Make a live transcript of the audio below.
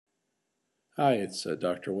Hi, it's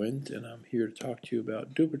Dr. Wendt, and I'm here to talk to you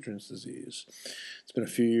about Dupuytren's disease. It's been a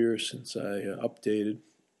few years since I updated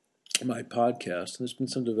my podcast, and there's been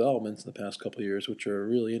some developments in the past couple of years which are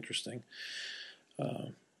really interesting.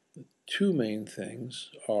 The two main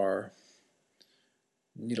things are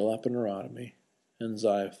needle aponeurotomy and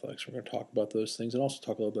Xiaflex. We're going to talk about those things and also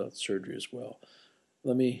talk a little bit about surgery as well.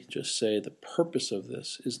 Let me just say the purpose of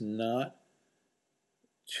this is not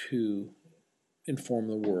to inform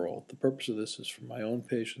the world. The purpose of this is for my own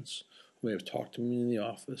patients who may have talked to me in the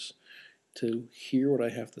office to hear what I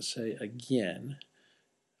have to say again.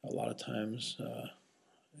 A lot of times,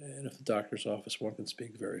 and if the doctor's office, one can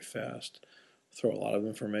speak very fast, throw a lot of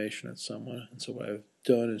information at someone. And so what I've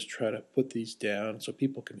done is try to put these down so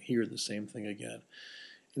people can hear the same thing again.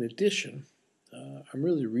 In addition, I'm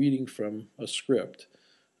really reading from a script,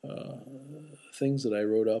 things that I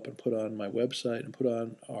wrote up and put on my website and put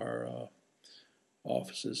on our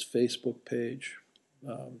office's Facebook page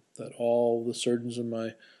that all the surgeons in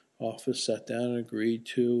my office sat down and agreed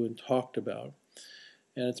to and talked about.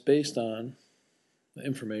 And it's based on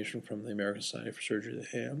information from the American Society for Surgery of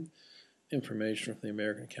the Hand, information from the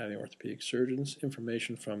American Academy of Orthopedic Surgeons,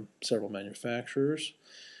 information from several manufacturers,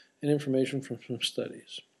 and information from some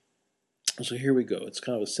studies. So here we go. It's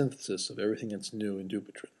kind of a synthesis of everything that's new in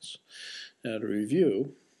Dupuytren's. Now to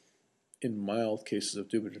review, in mild cases of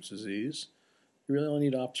Dupuytren's disease, you really only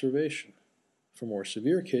need observation. For more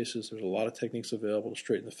severe cases, there's a lot of techniques available to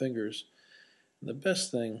straighten the fingers. And the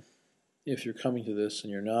best thing, if you're coming to this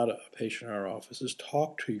and you're not a patient in our office, is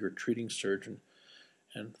talk to your treating surgeon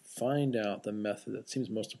and find out the method that seems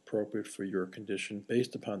most appropriate for your condition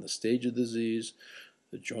based upon the stage of the disease,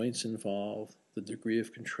 the joints involved, the degree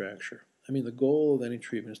of contracture. I mean, the goal of any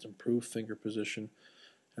treatment is to improve finger position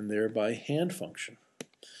and thereby hand function.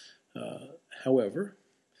 However,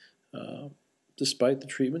 despite the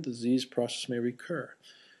treatment, the disease process may recur.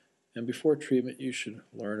 And before treatment, you should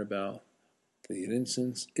learn about the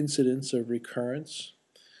incidence of recurrence,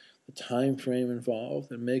 the time frame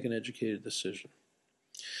involved, and make an educated decision.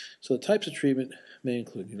 So the types of treatment may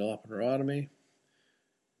include needle aponeurotomy,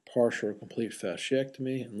 partial or complete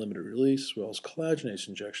fasciectomy, and limited release, as well as collagenase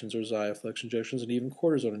injections or Xiaflex injections, and even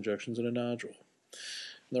cortisone injections in a nodule.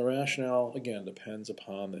 And the rationale, again, depends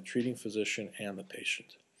upon the treating physician and the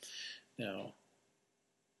patient. Now,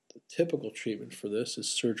 the typical treatment for this is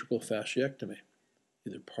surgical fasciectomy.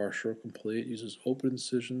 Either partial or complete, uses open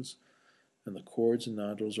incisions, and the cords and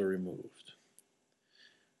nodules are removed.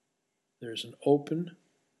 There's an open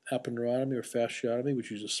aponeurotomy or fasciotomy,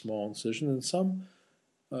 which uses a small incision, and some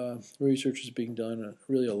research is being done,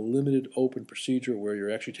 really a limited open procedure where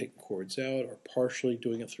you're actually taking cords out or partially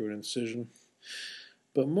doing it through an incision.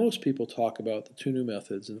 But most people talk about the two new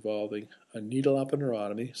methods involving a needle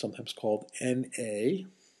aponeurotomy, sometimes called NA,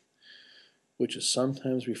 which is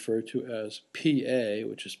sometimes referred to as PA,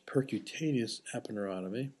 which is percutaneous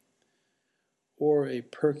aponeurotomy, or a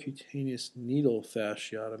percutaneous needle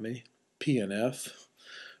fasciotomy, PNF,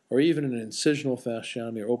 or even an incisional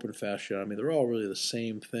fasciotomy or open fasciotomy. They're all really the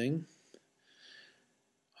same thing.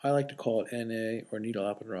 I like to call it NA or needle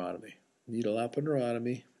aponeurotomy. Needle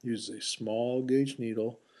aponeurotomy uses a small gauge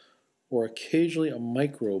needle or occasionally a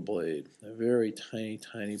microblade, a very tiny,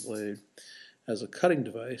 tiny blade, as a cutting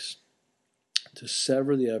device to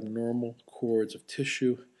sever the abnormal cords of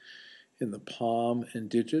tissue in the palm and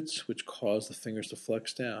digits, which cause the fingers to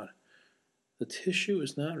flex down. The tissue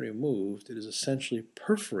is not removed, it is essentially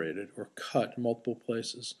perforated or cut in multiple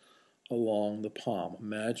places along the palm.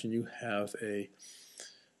 Imagine you have a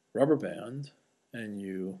rubber band and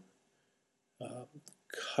you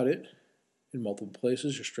cut it in multiple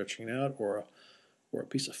places, you're stretching it out, or a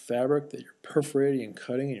piece of fabric that you're perforating and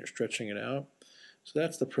cutting and you're stretching it out. So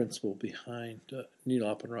that's the principle behind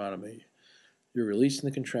needle aponeurotomy. You're releasing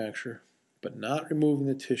the contracture, but not removing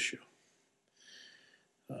the tissue.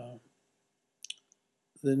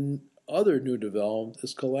 The other new development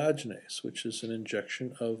is collagenase, which is an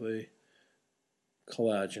injection of a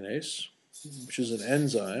collagenase, which is an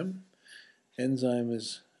enzyme. Enzyme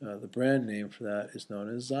is the brand name for that is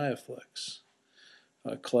known as Xiaflex.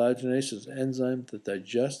 Collagenase is an enzyme that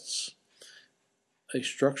digests a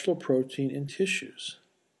structural protein in tissues.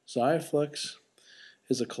 Xiaflex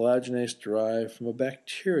is a collagenase derived from a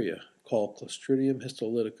bacteria called Clostridium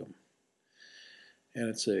histolyticum. And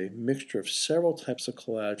it's a mixture of several types of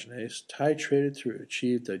collagenase titrated to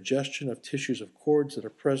achieve digestion of tissues of cords that are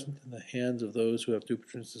present in the hands of those who have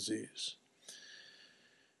Dupuytren's disease.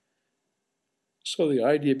 So the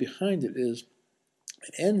idea behind it is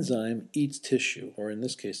an enzyme eats tissue, or in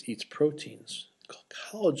this case, eats proteins.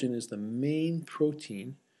 Collagen is the main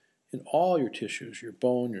protein in all your tissues, your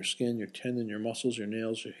bone, your skin, your tendon, your muscles, your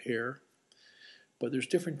nails, your hair. But there's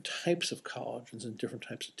different types of collagens in different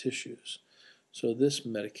types of tissues. So this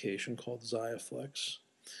medication called Xiaflex,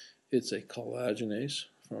 it's a collagenase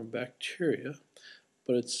from a bacteria,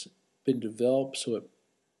 but it's been developed so it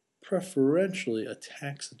preferentially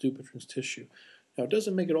attacks the Dupuytren's tissue. Now, it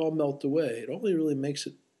doesn't make it all melt away. It only really makes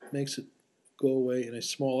it go away in a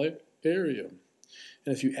small area.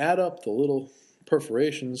 And if you add up the little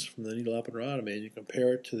perforations from the needle aponeurotomy and you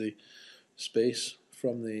compare it to the space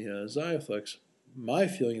from the Xiaflex, my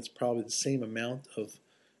feeling it's probably the same amount of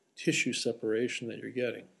tissue separation that you're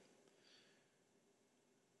getting.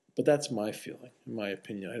 But that's my feeling, in my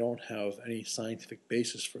opinion. I don't have any scientific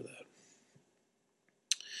basis for that.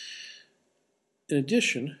 In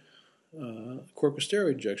addition,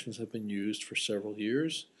 corticosteroid injections have been used for several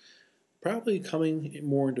years, probably coming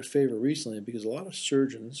more into favor recently because a lot of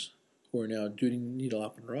surgeons who are now doing needle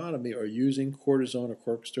aponeurotomy are using cortisone or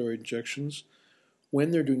corticosteroid injections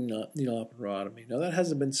when they're doing needle aponeurotomy. Now, that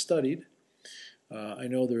hasn't been studied. I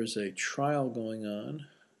know there's a trial going on.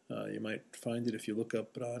 You might find it if you look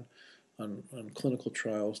up it on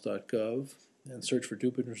clinicaltrials.gov and search for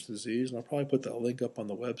Dupuytren's disease, and I'll probably put that link up on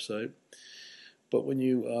the website. But when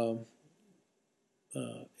you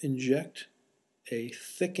inject a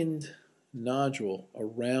thickened nodule, a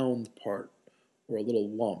round part, or a little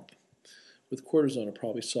lump, with cortisone it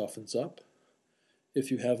probably softens up.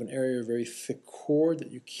 If you have an area of very thick cord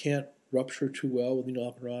that you can't rupture too well with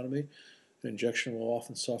needle aponeurotomy, an injection will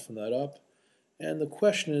often soften that up. And the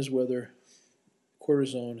question is whether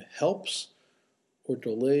cortisone helps or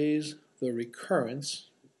delays the recurrence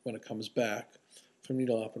when it comes back from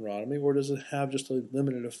needle aponeurotomy, or does it have just a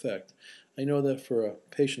limited effect? I know that for a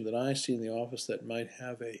patient that I see in the office that might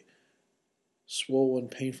have a swollen,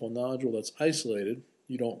 painful nodule that's isolated,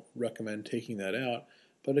 you don't recommend taking that out,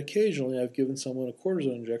 but occasionally I've given someone a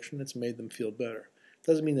cortisone injection that's made them feel better. It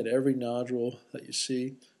doesn't mean that every nodule that you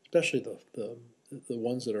see, especially the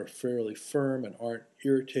ones that are fairly firm and aren't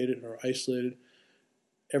irritated and are isolated,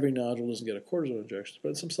 every nodule doesn't get a cortisone injection, but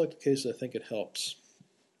in some selected cases I think it helps.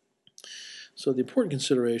 So the important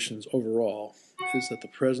considerations overall is that the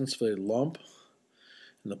presence of a lump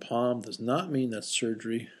in the palm does not mean that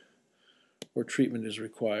surgery or treatment is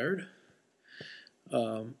required,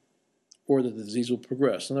 or that the disease will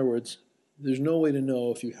progress. In other words, there's no way to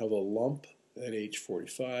know if you have a lump at age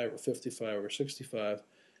 45 or 55 or 65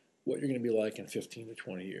 what you're going to be like in 15 to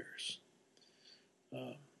 20 years.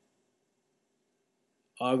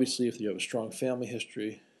 Obviously, if you have a strong family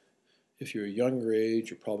history, if you're a younger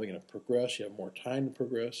age, you're probably going to progress. You have more time to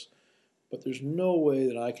progress. But there's no way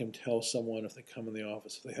that I can tell someone if they come in the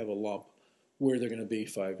office, if they have a lump, where they're going to be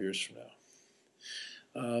 5 years from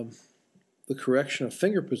now. The correction of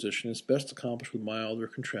finger position is best accomplished with milder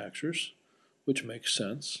contractures, which makes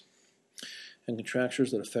sense, and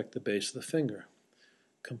contractures that affect the base of the finger.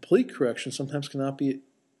 Complete correction sometimes cannot be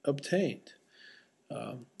obtained.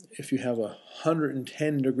 If you have a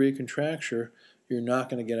 110-degree contracture, you're not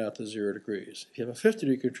going to get out to 0 degrees. If you have a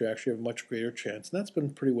 50-degree contracture, you have a much greater chance, and that's been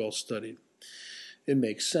pretty well studied. It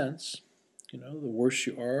makes sense. The worse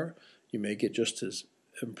you are, you may get just as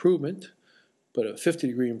improvement, but a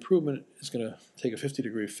 50-degree improvement is going to take a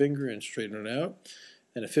 50-degree finger and straighten it out,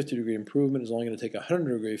 and a 50-degree improvement is only going to take a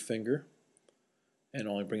 100-degree finger and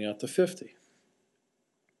only bring out the 50.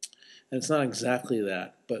 And it's not exactly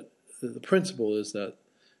that, but the principle is that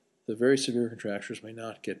the very severe contractures may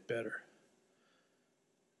not get better,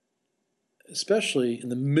 especially in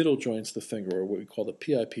the middle joints of the finger, or what we call the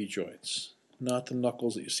PIP joints. Not the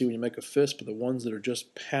knuckles that you see when you make a fist, but the ones that are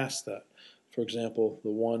just past that. For example, the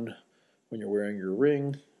one when you're wearing your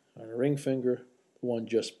ring on a ring finger, the one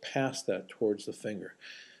just past that towards the finger.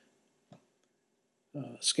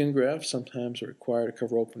 Skin grafts sometimes are required to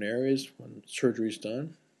cover open areas when surgery is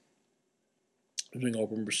done. Doing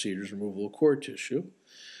open procedures, removal of cord tissue.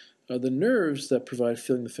 The nerves that provide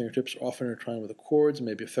feeling the fingertips are often intertwined with the cords and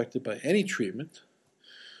may be affected by any treatment,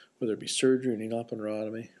 whether it be surgery, needle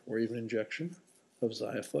aponeurotomy, or even injection of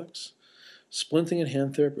Xiaflex. Splinting and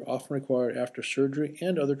hand therapy are often required after surgery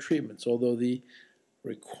and other treatments, although the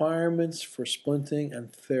requirements for splinting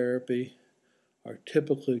and therapy are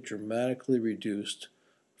typically dramatically reduced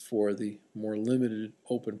for the more limited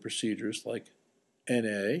open procedures like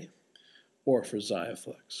NA or for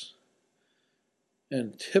Xiaflex.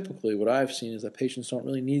 And typically what I've seen is that patients don't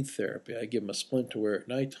really need therapy. I give them a splint to wear at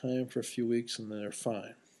nighttime for a few weeks and then they're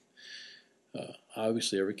fine.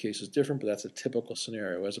 Obviously every case is different, but that's a typical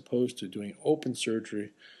scenario as opposed to doing open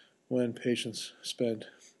surgery when patients spend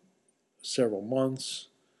several months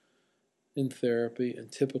in therapy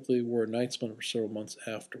and typically wore a night splint for several months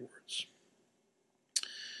afterwards.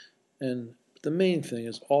 And the main thing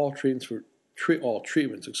is all treatments for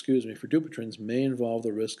Dupuytren's may involve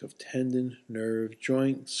the risk of tendon, nerve,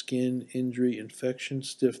 joint, skin, injury, infection,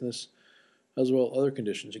 stiffness, as well as other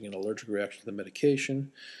conditions. You can get an allergic reaction to the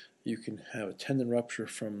medication. You can have a tendon rupture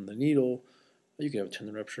from the needle. You can have a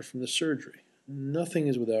tendon rupture from the surgery. Nothing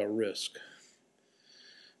is without risk.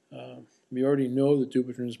 We already know that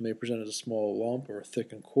Dupuytren's may present as a small lump or a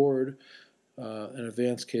thickened cord. In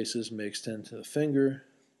advanced cases, may extend to the finger.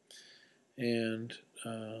 And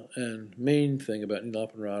main thing about needle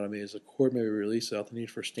aponeurotomy is the cord may be released without the need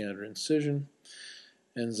for standard incision.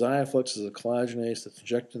 And Xiaflex is a collagenase that's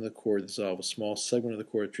injected in the cord to dissolve a small segment of the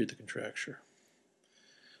cord to treat the contracture.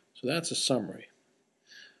 So that's a summary.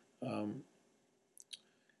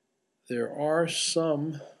 There are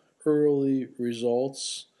some early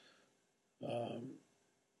results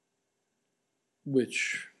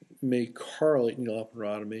which may correlate needle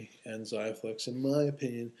aponeurotomy and Xiaflex. In my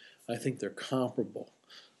opinion, I think they're comparable.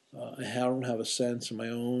 I don't have a sense in my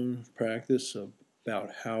own practice about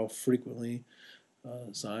how frequently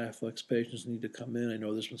Xiaflex patients need to come in. I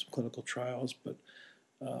know there's been some clinical trials, but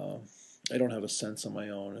I don't have a sense on my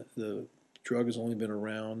own. The drug has only been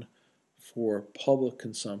around for public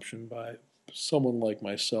consumption by someone like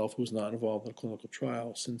myself who's not involved in a clinical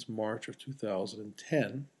trial since March of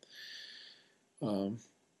 2010.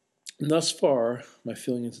 Thus far, my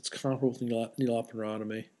feeling is it's comparable to needle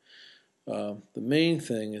aponeurotomy. The main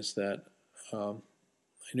thing is that I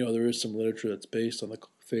know there is some literature that's based on the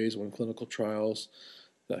phase 1 clinical trials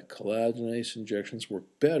that collagenase injections work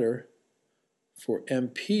better for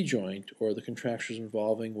MP joint, or the contractures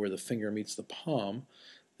involving where the finger meets the palm,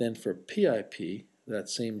 than for PIP, that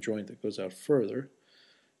same joint that goes out further,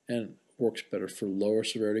 and works better for lower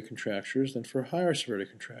severity contractures than for higher severity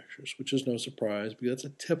contractures, which is no surprise because that's a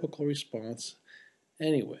typical response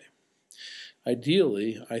anyway.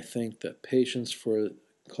 Ideally, I think that patients for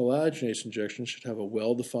collagenase injections should have a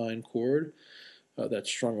well-defined cord that's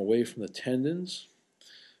strung away from the tendons.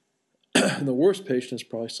 And the worst patient is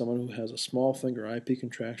probably someone who has a small finger IP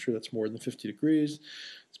contracture that's more than 50 degrees.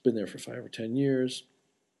 It's been there for 5 or 10 years.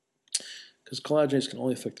 Because collagenase can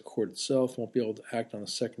only affect the cord itself, won't be able to act on the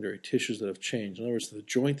secondary tissues that have changed. In other words, if the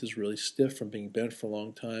joint is really stiff from being bent for a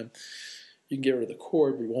long time, you can get rid of the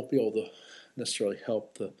cord, but you won't be able to necessarily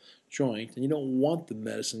help the joint. And you don't want the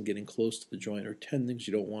medicine getting close to the joint or tendons.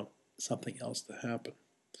 You don't want something else to happen.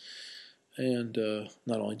 And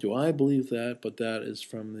not only do I believe that, but that is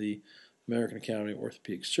from the American Academy of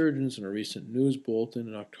Orthopedic Surgeons in a recent news bulletin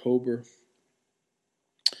in October,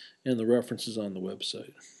 and the reference is on the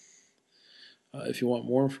website. If you want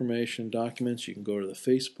more information, documents, you can go to the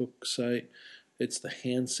Facebook site. It's the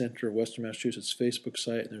Hand Center of Western Massachusetts Facebook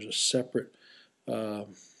site, and there's a separate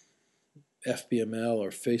FBML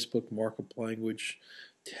or Facebook markup language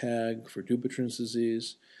tag for Dupuytren's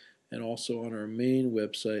disease, and also on our main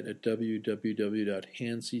website at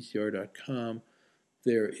www.handctr.com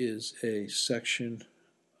there is a section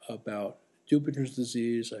about Dupuytren's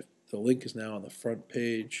disease. The link is now on the front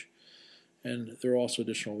page, and there are also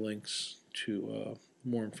additional links to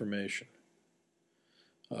more information.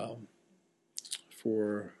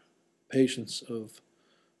 For patients of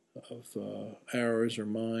ours or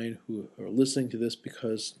mine who are listening to this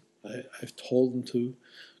because I've told them to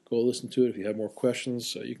go listen to it. If you have more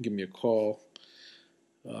questions, you can give me a call.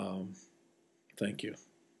 Thank you.